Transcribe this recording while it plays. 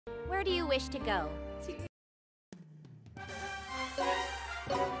Where do you wish to go?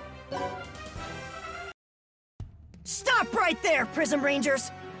 Stop right there, Prism Rangers!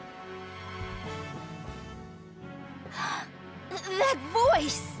 That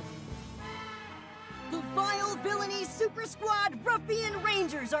voice! The vile villainy Super Squad Ruffian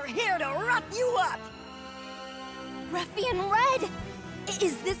Rangers are here to rough you up! Ruffian Red!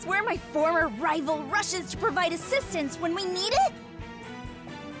 Is this where my former rival rushes to provide assistance when we need it?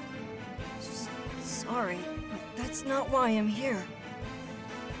 Sorry, but that's not why I'm here.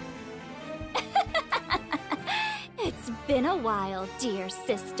 It's been a while, dear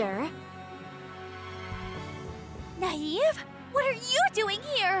sister. Naive? What are you doing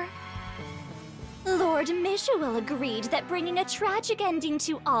here? Lord Mishuel agreed that bringing a tragic ending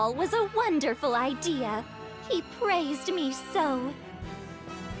to all was a wonderful idea. He praised me so.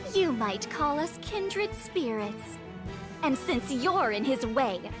 You might call us kindred spirits. And since you're in his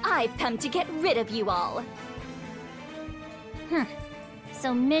way, I've come to get rid of you all.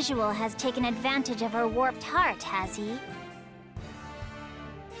 So Mishuel has taken advantage of her warped heart, has he?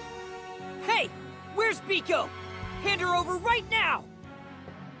 Hey! Where's Biko? Hand her over right now!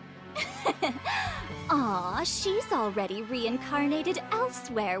 Aw, she's already reincarnated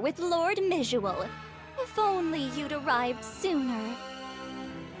elsewhere with Lord Mishuel. If only you'd arrived sooner.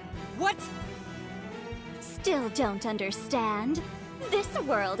 What? Still don't understand? This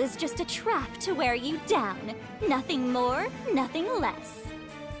world is just a trap to wear you down. Nothing more, nothing less.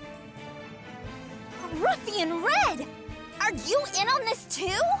 Ruffian Red! Are you in on this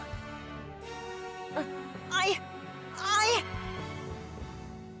too?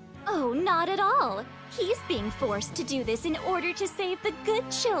 Oh, not at all. He's being forced to do this in order to save the good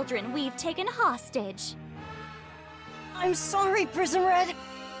children we've taken hostage. I'm sorry, Prism Red.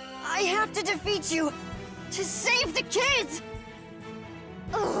 I have to defeat you to save the kids!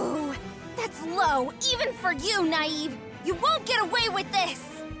 Oh, that's low, even for you, Naive. You won't get away with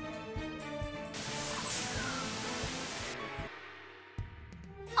this!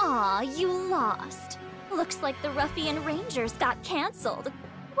 Aw, you lost. Looks like the Ruffian Rangers got cancelled.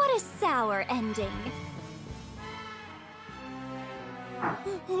 What a sour ending.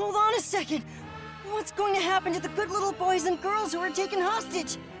 Hold on a second. What's going to happen to the good little boys and girls who are taken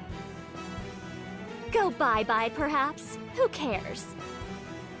hostage? Go bye-bye, perhaps. Who cares?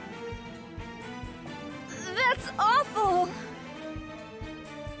 That's awful!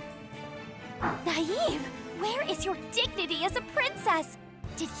 Naive, where is your dignity as a princess?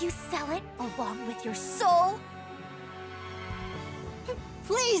 Did you sell it along with your soul?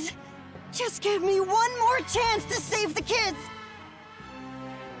 Please, just give me one more chance to save the kids!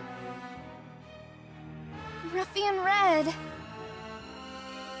 Ruffian Red.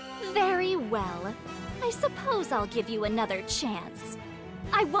 Very well. I suppose I'll give you another chance.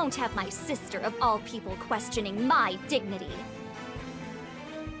 I won't have my sister of all people questioning my dignity.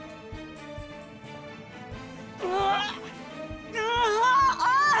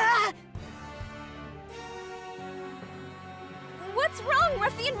 What's wrong,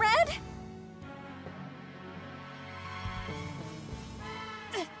 Ruffian Red?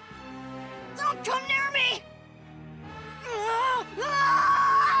 Don't come near me!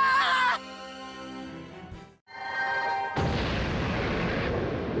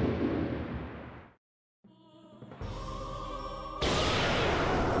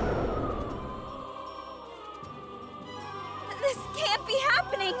 This can't be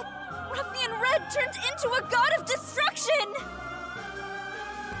happening! Ruffian Red turned into a god of destruction!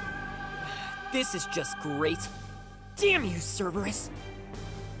 This is just great. Damn you, Cerberus!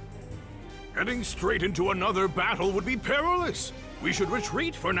 Heading straight into another battle would be perilous. We should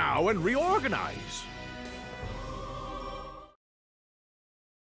retreat for now and reorganize.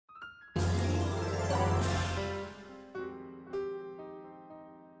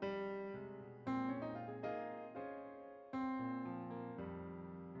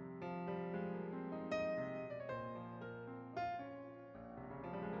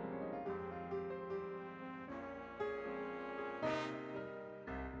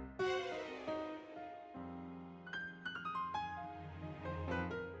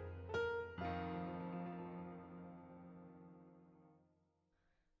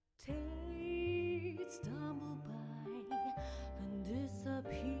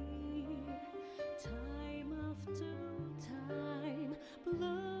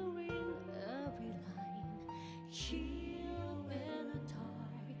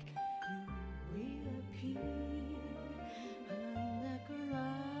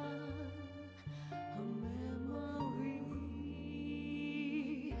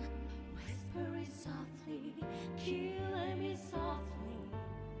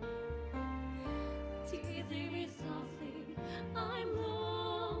 I'm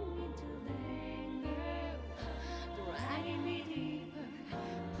longing to linger, dragging me deeper,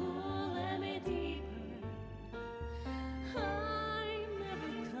 pulling me deeper. I'm never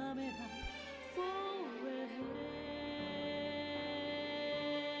coming up for air.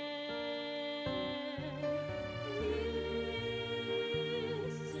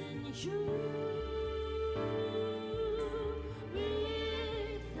 Listen, you.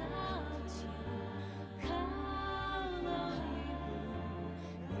 Without you, how long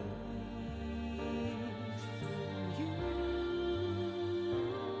you?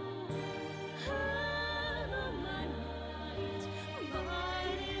 Out of my mind,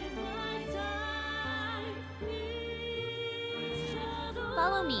 biding my time.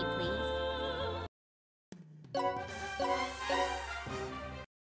 Follow me, please.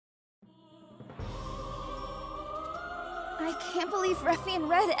 I can't believe Ruffian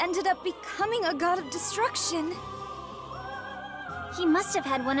Red ended up becoming a god of destruction. He must have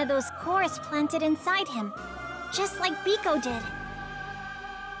had one of those cores planted inside him, just like Biko did.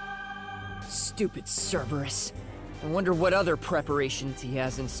 Stupid Cerberus. I wonder what other preparations he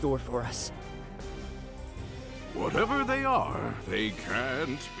has in store for us. Whatever they are, they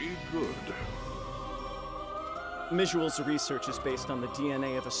can't be good. Misual's research is based on the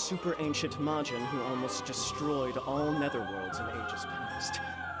DNA of a super ancient Majin who almost destroyed all netherworlds in ages past.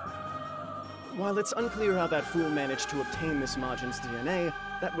 While it's unclear how that fool managed to obtain this Majin's DNA,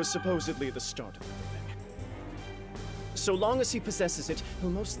 that was supposedly the start of everything. So long as he possesses it, he'll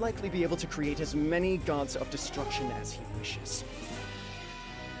most likely be able to create as many gods of destruction as he wishes.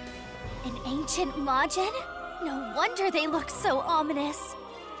 An ancient Majin? No wonder they look so ominous.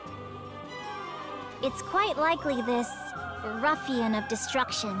 It's quite likely this ruffian of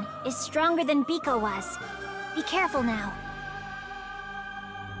destruction is stronger than Biko was. Be careful now.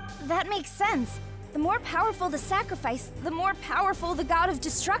 That makes sense. The more powerful the sacrifice, the more powerful the god of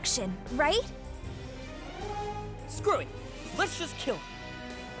destruction, right? Screw it! Let's just kill him!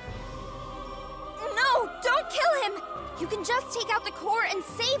 No, don't kill him! You can just take out the core and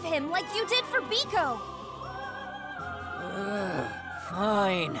save him like you did for Biko!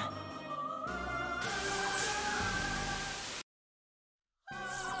 Fine.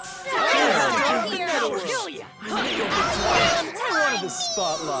 Kill ya! I wanted the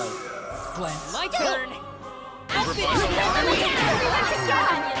spotlight. My turn!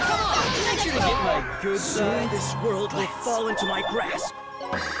 Make sure to get my good side. This world will fall into my grasp.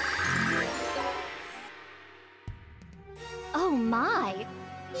 Oh my!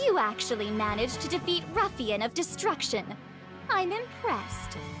 You actually managed to defeat Ruffian of Destruction. I'm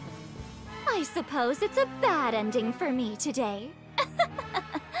impressed. I suppose it's a bad ending for me today.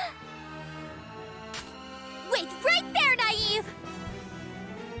 Wait right there, Naive!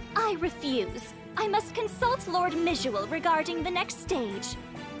 I refuse. I must consult Lord Misual regarding the next stage.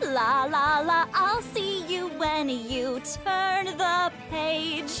 La la la, I'll see you when you turn the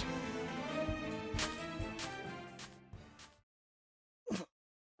page.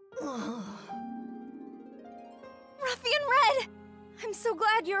 Ruffian Red! I'm so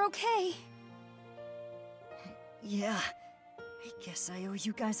glad you're okay. Yeah, I guess I owe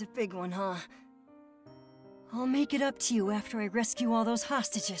you guys a big one, huh? I'll make it up to you after I rescue all those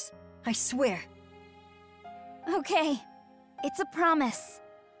hostages. I swear. Okay, it's a promise.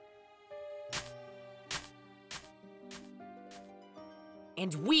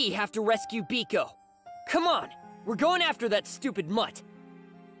 And we have to rescue Biko. Come on, we're going after that stupid mutt.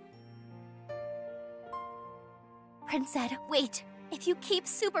 Prince Ed, wait. If you keep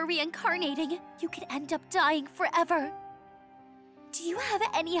super reincarnating, you could end up dying forever. Do you have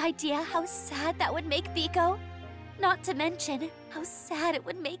any idea how sad that would make Biko? Not to mention how sad it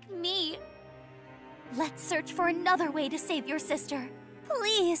would make me. Let's search for another way to save your sister.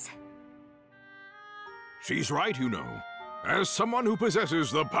 Please. She's right, you know. As someone who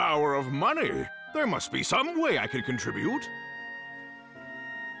possesses the power of money, there must be some way I could contribute.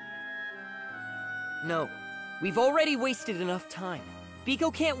 No, we've already wasted enough time.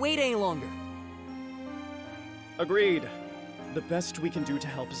 Biko can't wait any longer. Agreed. The best we can do to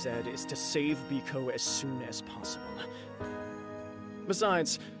help Zed is to save Biko as soon as possible.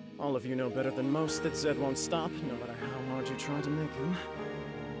 Besides, all of you know better than most that Zed won't stop, no matter how hard you try to make him.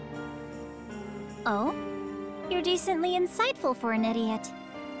 Oh? You're decently insightful for an idiot.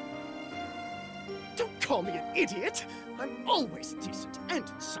 Don't call me an idiot! I'm always decent and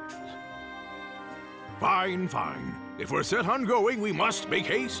insightful. Fine, fine. If we're set on going, we must make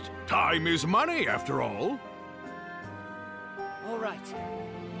haste. Time is money, after all. All right,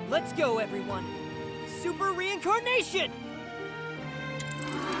 let's go, everyone. Super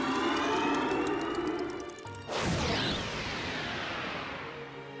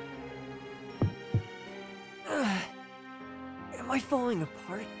Am I falling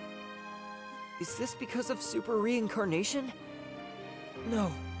apart? Is this because of super reincarnation? No.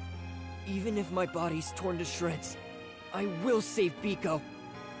 Even if my body's torn to shreds, I will save Biko.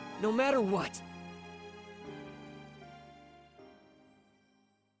 No matter what.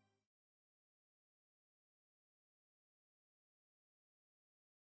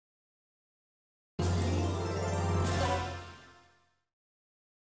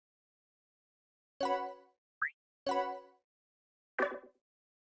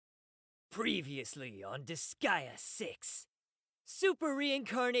 Previously on Disgaea 6, super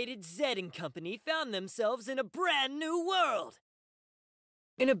reincarnated Zed and company found themselves in a brand new world.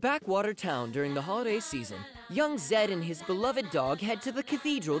 In a backwater town during the holiday season, young Zed and his beloved dog head to the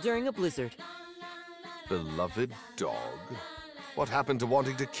cathedral during a blizzard. Beloved dog? What happened to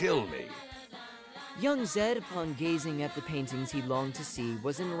wanting to kill me? Young Zed, upon gazing at the paintings he longed to see,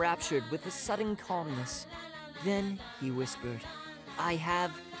 was enraptured with a sudden calmness. Then he whispered, "I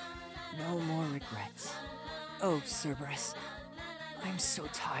have no more regrets. Oh, Cerberus, I'm so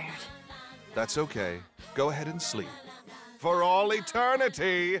tired." That's okay. Go ahead and sleep. For all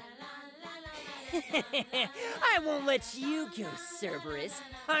eternity! I won't let you go, Cerberus.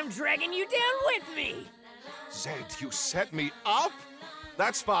 I'm dragging you down with me! Zed, you set me up?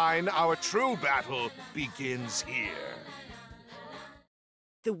 That's fine. Our true battle begins here.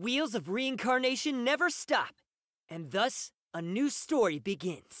 The wheels of reincarnation never stop, and thus a new story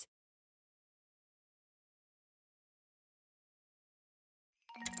begins.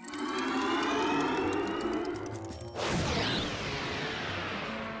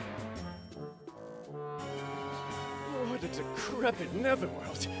 What a decrepit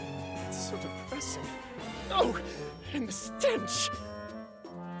netherworld. It's so depressing. Oh, and the stench!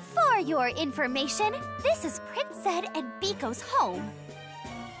 For your information, this is Prince Zed and Biko's home.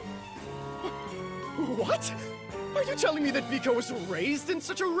 What? Are you telling me that Biko was raised in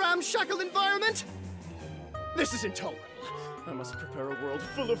such a ramshackle environment? This is intolerable. I must prepare a world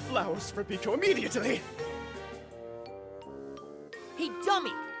full of flowers for Biko immediately. Hey,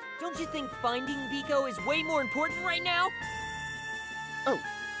 dummy! Don't you think finding Biko is way more important right now? Oh,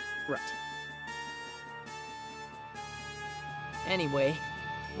 right. Anyway,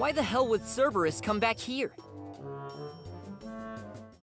 why the hell would Cerberus come back here?